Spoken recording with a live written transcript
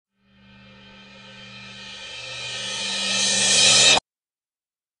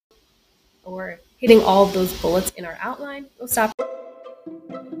hitting all of those bullets in our outline. We'll stop.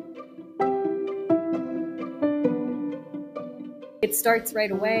 It starts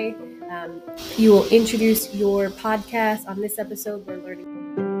right away. You will introduce your podcast. On this episode, we're learning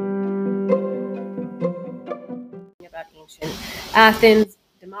about ancient Athens,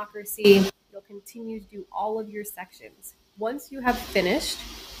 democracy. You'll continue to do all of your sections. Once you have finished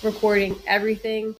recording everything,